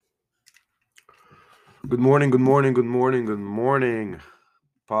Good morning, good morning, good morning, good morning,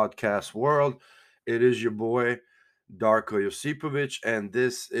 podcast world. It is your boy, Darko Josipovic, and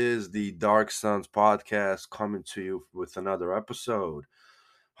this is the Dark Sons podcast coming to you with another episode.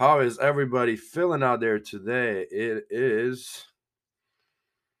 How is everybody feeling out there today? It is,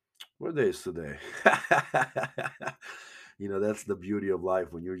 what day is today? That's the beauty of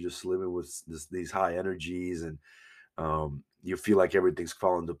life when you're just living with these high energies and you feel like everything's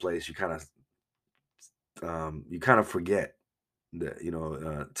falling into place. You kind of forget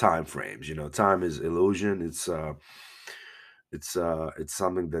the time frames. Time is illusion. It's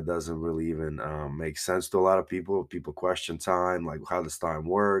something that doesn't really even make sense to a lot of people question time, like how does time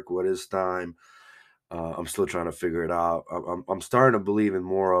work, what is time. I'm still trying to figure it out. I'm starting to believe in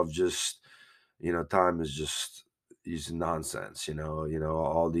more of just time is just using nonsense.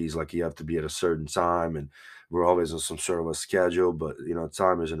 All these, like, you have to be at a certain time and we're always on some sort of a schedule, but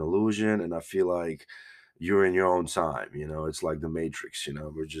time is an illusion, and I feel like you're in your own time. It's like the Matrix.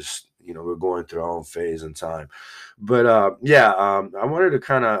 We're just we're going through our own phase in time. But yeah, I wanted to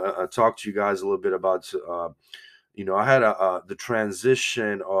kind of talk to you guys a little bit about I had the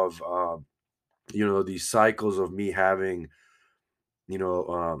transition of these cycles of me having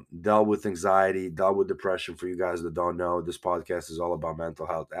dealt with anxiety, dealt with depression. For you guys that don't know, this podcast is all about mental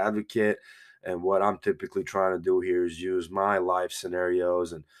health advocate. And what I'm typically trying to do here is use my life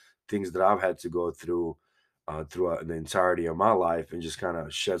scenarios and things that I've had to go through throughout the entirety of my life, and just kind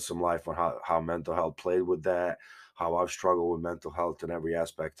of shed some light on how mental health played with that, how I've struggled with mental health in every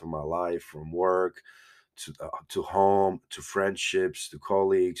aspect of my life, from work to home, to friendships, to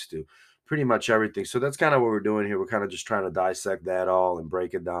colleagues, to pretty much everything. So that's kind of what we're doing here. We're kind of just trying to dissect that all and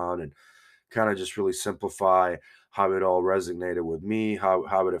break it down and kind of just really simplify how it all resonated with me,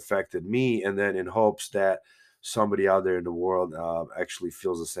 how it affected me, and then in hopes that somebody out there in the world actually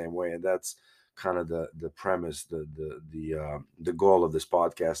feels the same way. And that's kind of the premise, the goal of this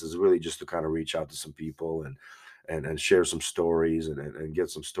podcast is really just to kind of reach out to some people and share some stories and get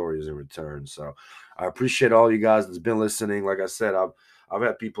some stories in return. So I appreciate all you guys that's been listening. Like I said, I've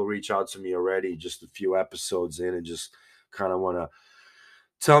had people reach out to me already just a few episodes in and just kind of want to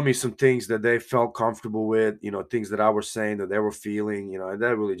tell me some things that they felt comfortable with, things that I was saying that they were feeling, and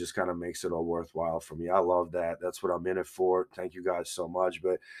that really just kind of makes it all worthwhile for me. I love that. That's what I'm in it for. Thank you guys so much.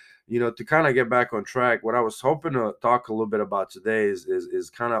 But to kind of get back on track, what I was hoping to talk a little bit about today is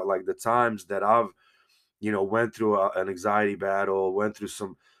kind of like the times that I've went through an anxiety battle, went through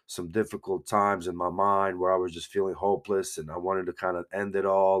some difficult times in my mind where I was just feeling hopeless and I wanted to kind of end it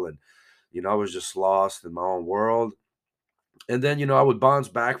all, and I was just lost in my own world. And then I would bounce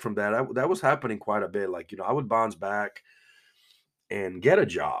back from that. That was happening quite a bit. Like I would bounce back and get a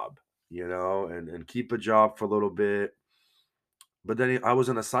job, and keep a job for a little bit. But then I was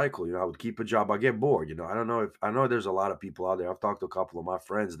in a cycle. I would keep a job, I get bored. I don't know if I know there's a lot of people out there. I've talked to a couple of my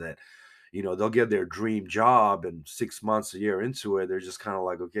friends that they'll get their dream job, and 6 months, a year into it, they're just kind of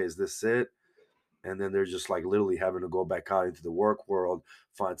like, okay, is this it? And then they're just like literally having to go back out into the work world,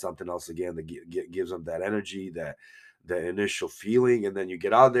 find something else again that gives them that energy, that initial feeling. And then you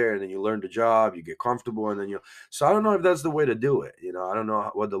get out there and then you learn the job, you get comfortable, and then so I don't know if that's the way to do it. I don't know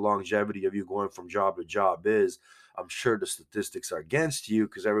what the longevity of you going from job to job is. I'm sure the statistics are against you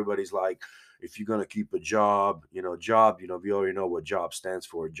because everybody's like, if you're going to keep a job, we already know what job stands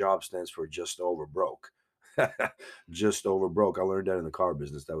for. Job stands for just over broke. Just over broke. I learned that in the car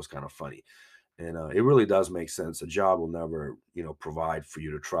business. That was kind of funny. And it really does make sense. A job will never, provide for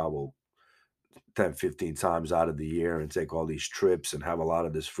you to travel 10, 15 times out of the year and take all these trips and have a lot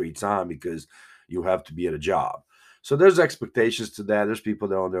of this free time because you have to be at a job. So there's expectations to that. There's people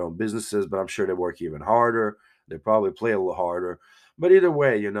that own their own businesses, but I'm sure they work even harder. They probably play a little harder. But either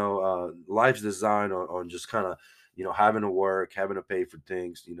way, life's designed on just kind of, having to work, having to pay for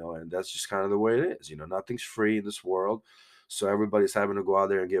things, and that's just kind of the way it is. Nothing's free in this world. So everybody's having to go out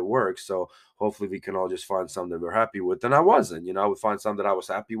there and get work. So hopefully we can all just find something that we're happy with. And I wasn't, I would find something that I was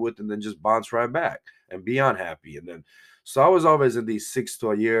happy with and then just bounce right back and be unhappy. And then, so I was always in these 6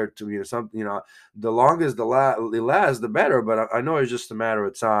 to a year to, something, the longest it lasts, the better. But I know it's just a matter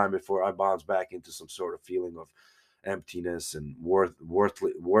of time before I bounce back into some sort of feeling of emptiness and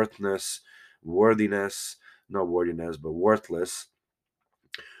worthiness, not worthiness, but worthless.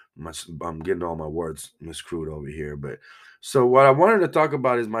 I'm getting all my words screwed over here. But so what I wanted to talk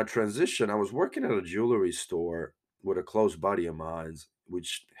about is my transition. I was working at a jewelry store with a close buddy of mine's,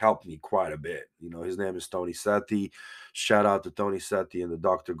 which helped me quite a bit. His name is Tony Sethi. Shout out to Tony Sethi and the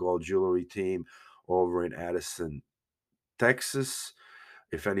Dr. Gold jewelry team over in Addison, Texas.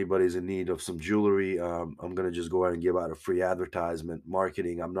 If anybody's in need of some jewelry, I'm gonna just go ahead and give out a free advertisement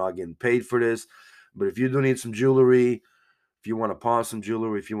marketing. I'm not getting paid for this, But if you do need some jewelry, if you want to pawn some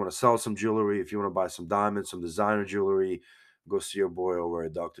jewelry, if you want to sell some jewelry, if you want to buy some diamonds, some designer jewelry, go see your boy over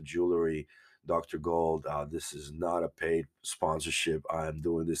at Dr. Jewelry, Dr. Gold. This is not a paid sponsorship. I am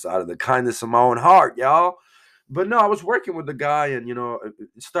doing this out of the kindness of my own heart, y'all. But no, I was working with the guy, and it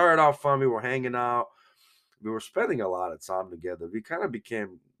started out fun. We were hanging out, we were spending a lot of time together. We kind of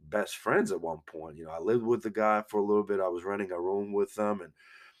became best friends at one point. I lived with the guy for a little bit. I was renting a room with him, and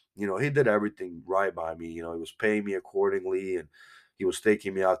he did everything right by me. He was paying me accordingly, and he was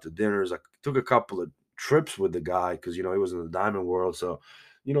taking me out to dinners. I took a couple of trips with the guy because he was in the diamond world, so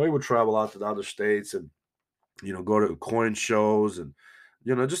he would travel out to the other states and go to coin shows and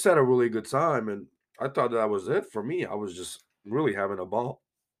just had a really good time. And I thought that was it for me. I was just really having a ball.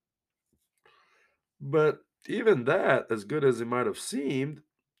 But even that, as good as it might have seemed,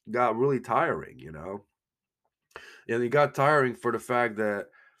 got really tiring. And it got tiring for the fact that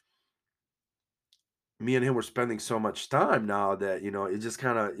me and him were spending so much time now that it just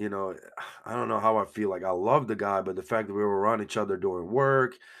kind of I don't know how I feel. Like, I love the guy, but the fact that we were around each other doing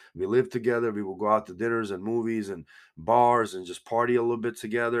work, we lived together, we would go out to dinners and movies and bars and just party a little bit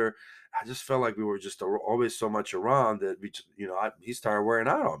together. I just felt like we were just always so much around that he started wearing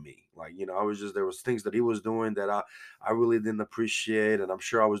out on me. Like, I was just, there was things that he was doing that I really didn't appreciate, and I'm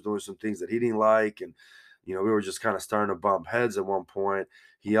sure I was doing some things that he didn't like. And we were just kind of starting to bump heads at one point.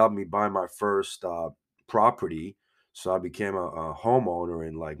 He helped me buy my first property. So I became a homeowner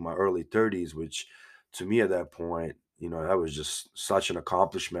in like my early 30s, which to me at that point, that was just such an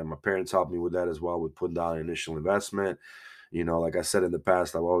accomplishment. My parents helped me with that as well, with putting down an initial investment. Like I said in the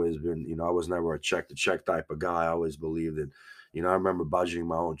past, I've always been, I was never a check to check type of guy. I always believed in, I remember budgeting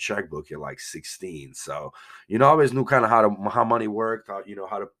my own checkbook at like 16. So, I always knew kind of how money worked, how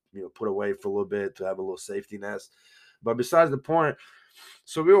to, put away for a little bit to have a little safety nest. But besides the point,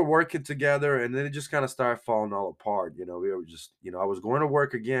 so we were working together, and then it just kind of started falling all apart. We were just, I was going to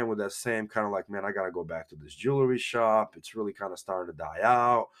work again with that same kind of like, man, I got to go back to this jewelry shop. It's really kind of starting to die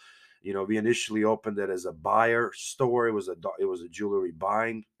out. We initially opened it as a buyer store. It was a jewelry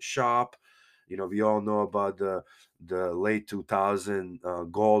buying shop. We all know about the late 2000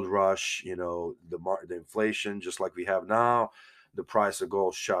 gold rush. The inflation, just like we have now. The price of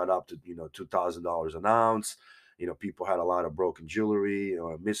gold shot up to $2,000 an ounce. People had a lot of broken jewelry,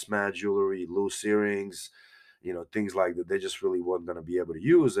 mismatched jewelry, loose earrings, things like that. They just really wasn't going to be able to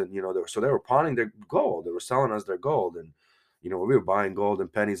use. And, so they were pawning their gold. They were selling us their gold. And, we were buying gold in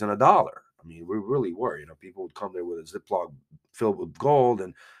pennies and a dollar. I mean, we really were. People would come there with a Ziploc filled with gold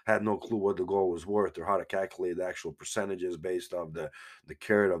and had no clue what the gold was worth or how to calculate the actual percentages based off the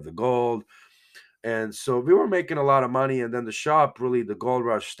carat of the gold. And so we were making a lot of money, and then the shop really, the gold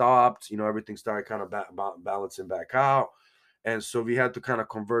rush stopped. Everything started kind of balancing back out, and so we had to kind of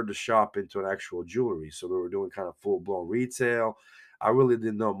convert the shop into an actual jewelry. So we were doing kind of full blown retail. I really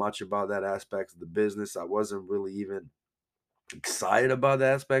didn't know much about that aspect of the business. I wasn't really even excited about the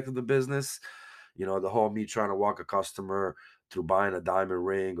aspect of the business. The whole me trying to walk a customer through buying a diamond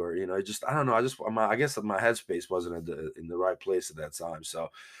ring, or it just, I don't know. I guess my headspace wasn't in the right place at that time. So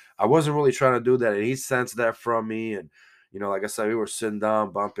I wasn't really trying to do that, and he sensed that from me. And like I said, we were sitting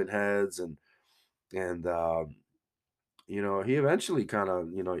down, bumping heads, and he eventually kind of,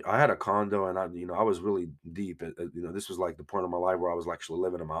 I had a condo, and I was really deep. This was like the point of my life where I was actually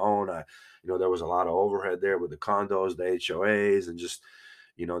living on my own. There was a lot of overhead there with the condos, the HOAs, and just,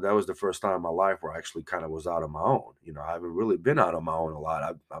 that was the first time in my life where I actually kind of was out on my own. I haven't really been out on my own a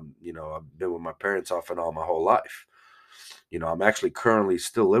lot. I've been with my parents off and on my whole life. I'm actually currently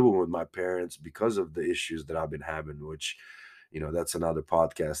still living with my parents because of the issues that I've been having, which, that's another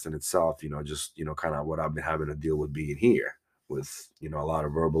podcast in itself, just, kind of what I've been having to deal with being here with, a lot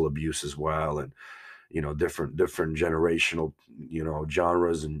of verbal abuse as well. And, different generational,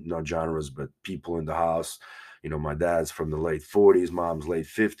 genres, and not genres, but people in the house. My dad's from the late 40s, mom's late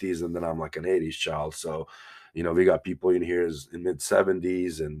 50s, and then I'm like an 80s child. So, we got people in here in mid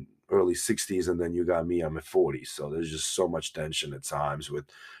 70s and early 60s, and then you got me, I'm at 40s. So there's just so much tension at times with,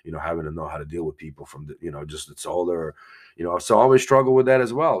 having to know how to deal with people from the, just it's older, so I always struggle with that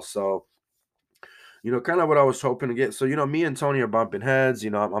as well. So, kind of what I was hoping to get. So, me and Tony are bumping heads.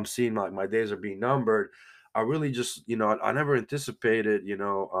 I'm seeing like my days are being numbered. I really just, I never anticipated,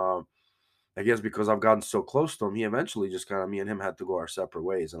 I guess because I've gotten so close to him, he eventually just kind of, me and him had to go our separate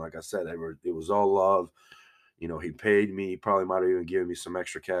ways. And like I said, it was all love. He paid me. He probably might have even given me some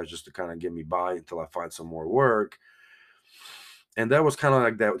extra cash just to kind of get me by until I find some more work. And that was kind of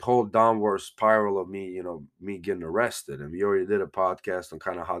like that whole downward spiral of me, me getting arrested. And we already did a podcast on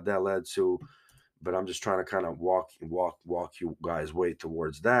kind of how that led to, but I'm just trying to kind of walk you guys way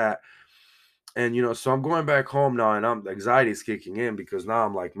towards that. And so I'm going back home now, and I'm anxiety is kicking in because now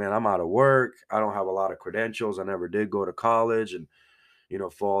I'm like, man, I'm out of work. I don't have a lot of credentials. I never did go to college, and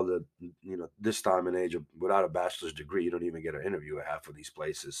for all the this time and age, without a bachelor's degree, you don't even get an interview at half of these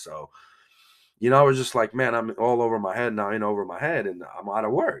places. So I was just like, man, I'm all over my head now, in over my head, and I'm out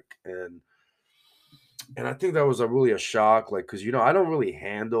of work. And I think that was a really a shock, like, because I don't really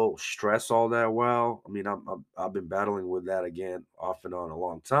handle stress all that well. I mean, I've been battling with that again off and on a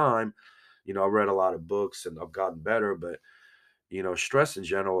long time. I read a lot of books and I've gotten better, but stress in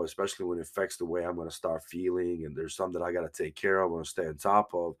general, especially when it affects the way I'm going to start feeling, and there's some that I got to take care of and stay on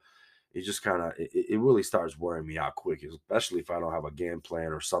top of. It just kind of it really starts wearing me out quick, especially if I don't have a game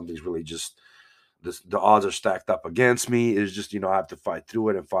plan or something's really just the odds are stacked up against me. Is just I have to fight through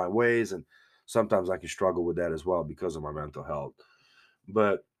it and find ways, and sometimes I can struggle with that as well because of my mental health.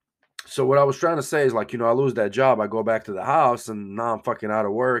 But so what I was trying to say is, like, I lose that job, I go back to the house, and now I'm fucking out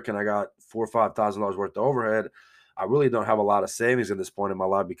of work, and I got $4 or $5,000 worth of overhead. I really don't have a lot of savings at this point in my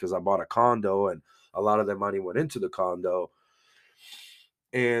life because I bought a condo, and a lot of that money went into the condo.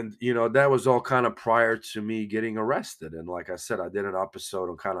 And that was all kind of prior to me getting arrested. And like I said, I did an episode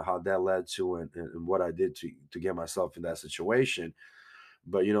on kind of how that led to, and what I did to get myself in that situation.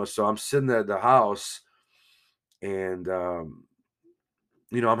 But so I'm sitting at the house, and I'm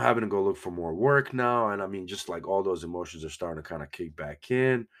having to go look for more work now. And I mean, just like all those emotions are starting to kind of kick back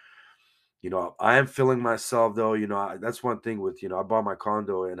in. I am feeling myself though. That's one thing with, I bought my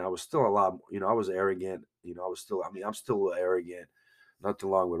condo, and I was still a lot, I was arrogant. I was still, I mean, I'm still a little arrogant. Nothing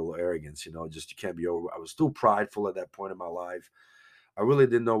wrong with a little arrogance, just you can't be over. I was still prideful at that point in my life. I really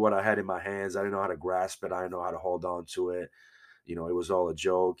didn't know what I had in my hands. I didn't know how to grasp it. I didn't know how to hold on to it. It was all a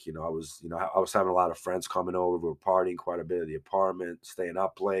joke. I was having a lot of friends coming over. We were partying quite a bit at the apartment, staying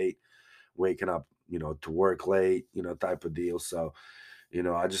up late, waking up, to work late, type of deal. So,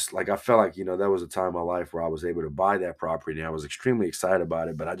 I just like I felt like, that was a time in my life where I was able to buy that property, and I was extremely excited about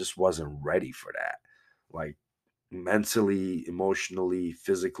it, but I just wasn't ready for that. Like, mentally, emotionally,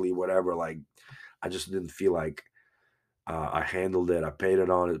 physically, whatever. Like, I just didn't feel like I handled it. I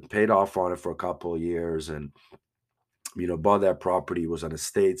paid off on it for a couple of years, and bought that property. It was an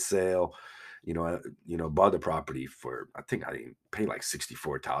estate sale. Bought the property for, I think I paid like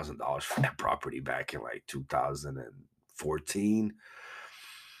 $64,000 for that property back in like 2014.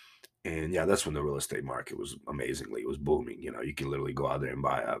 And yeah, that's when the real estate market was amazingly, it was booming. You can literally go out there and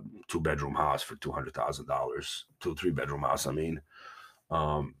buy a two-bedroom house for $200,000, 2 3 bedroom house. I mean,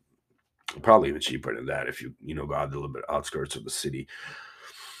 um, probably even cheaper than that if you go out a little bit outskirts of the city.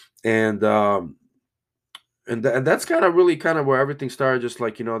 And that's kind of really kind of where everything started, just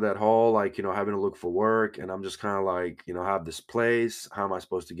like that whole, like, having to look for work, and I'm just kind of like, have this place, how am I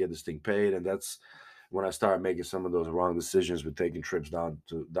supposed to get this thing paid? And that's when I started making some of those wrong decisions with taking trips down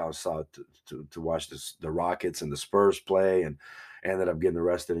south to watch the Rockets and the Spurs play, and ended up getting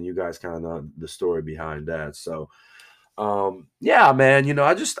arrested. And you guys kind of know the story behind that. So yeah, man,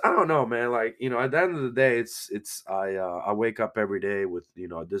 I don't know, man. Like, at the end of the day, I wake up every day with,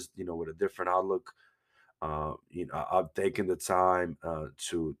 this, with a different outlook. I've taken the time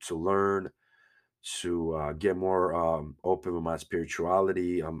to learn, to get more open with my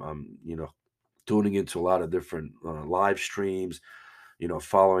spirituality. I'm tuning into a lot of different live streams.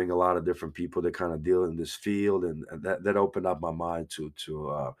 Following a lot of different people that kind of deal in this field, and that opened up my mind to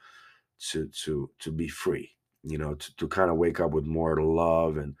be free. To kind of wake up with more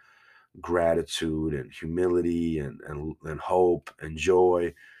love and gratitude and humility and hope and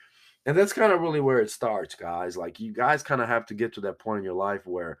joy. And that's kind of really where it starts, guys. Like, you guys kind of have to get to that point in your life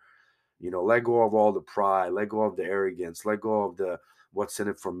where, let go of all the pride, let go of the arrogance, let go of the what's in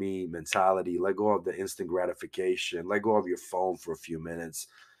it for me mentality, let go of the instant gratification, let go of your phone for a few minutes,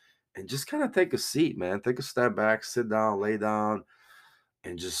 and just kind of take a seat, man. Take a step back, sit down, lay down,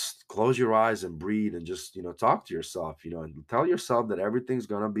 and just close your eyes and breathe, and just, talk to yourself, and tell yourself that everything's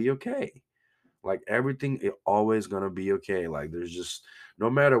going to be okay. Like, everything is always going to be okay. Like, there's just,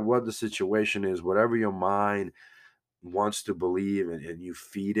 no matter what the situation is, whatever your mind wants to believe, and you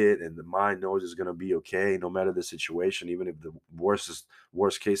feed it, and the mind knows it's going to be okay no matter the situation, even if the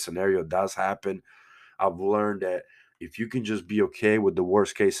worst case scenario does happen. I've learned that if you can just be okay with the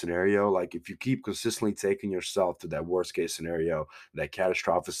worst case scenario, like, if you keep consistently taking yourself to that worst case scenario, that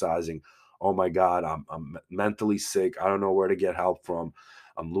catastrophizing, oh my God, I'm mentally sick. I don't know where to get help from.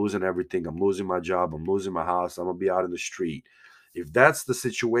 I'm losing everything. I'm losing my job. I'm losing my house. I'm gonna be out in the street. If that's the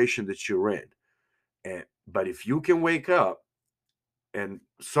situation that you're in, but if you can wake up, and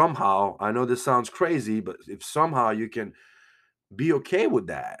somehow, I know this sounds crazy, but if somehow you can be okay with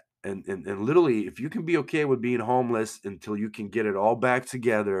that, And literally, if you can be okay with being homeless until you can get it all back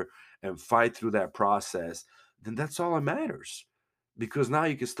together and fight through that process, then that's all that matters. Because now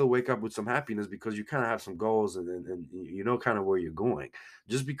you can still wake up with some happiness because you kind of have some goals, and you know kind of where you're going.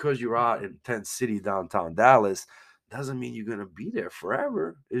 Just because you're out in tent city downtown Dallas doesn't mean you're gonna be there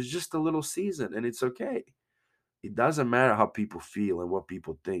forever. It's just a little season, and it's okay. It doesn't matter how people feel and what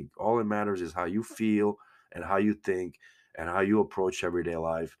people think. All it matters is how you feel and how you think and how you approach everyday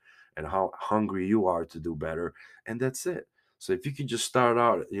life and how hungry you are to do better. And that's it. So if you can just start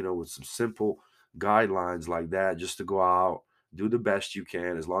out, with some simple guidelines like that, just to go out, do the best you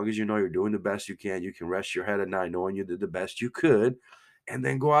can. As long as you know you're doing the best you can rest your head at night knowing you did the best you could, and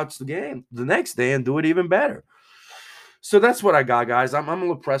then go out to the game the next day and do it even better. So that's what I got, guys. I'm a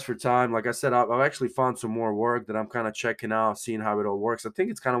little pressed for time. Like I said, I've actually found some more work that I'm kind of checking out, seeing how it all works. I think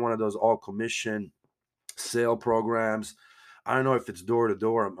it's kind of one of those all commission sale programs. I don't know if it's door to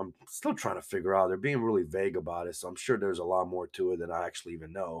door. I'm still trying to figure out. They're being really vague about it. So I'm sure there's a lot more to it than I actually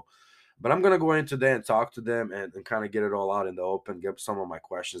even know. But I'm going to go in today and talk to them and kind of get it all out in the open, get some of my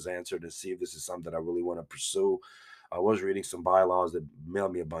questions answered, and see if this is something I really want to pursue. I was reading some bylaws that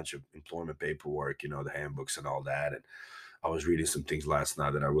mailed me a bunch of employment paperwork, the handbooks and all that. And I was reading some things last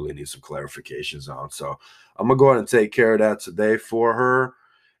night that I really need some clarifications on. So I'm gonna go ahead and take care of that today for her.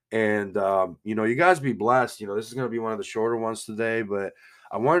 And you guys be blessed. This is gonna be one of the shorter ones today, but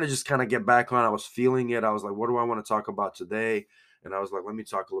I wanted to just kind of get back on. I was feeling it. I was like, what do I want to talk about today? And I was like, let me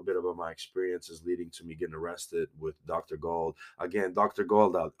talk a little bit about my experiences leading to me getting arrested with Dr. Gold. Again, Dr.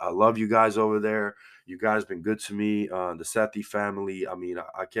 Gold, I love you guys over there. You guys been good to me. The Sethi family. I mean,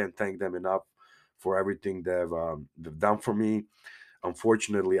 I can't thank them enough for everything they've done for me.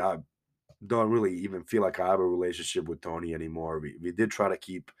 Unfortunately, I don't really even feel like I have a relationship with Tony anymore. We did try to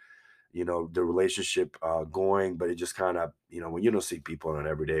keep, the relationship going, but it just kind of, when you don't see people on an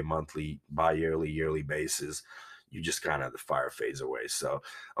everyday, monthly, bi-yearly, yearly basis, you just kind of the fire fades away. So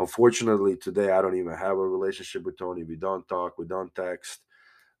unfortunately, today I don't even have a relationship with Tony. We don't talk, we don't text.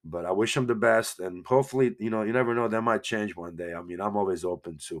 But I wish him the best, and hopefully, you never know, that might change one day. I mean, I'm always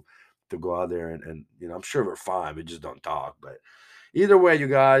open to go out there and I'm sure we're fine. We just don't talk. But either way, you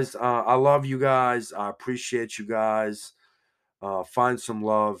guys, I love you guys. I appreciate you guys. Find some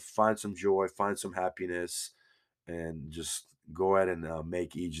love, find some joy, find some happiness, and just go ahead and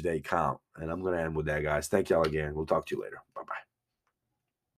make each day count. And I'm gonna end with that, guys. Thank y'all again. We'll talk to you later. Bye bye.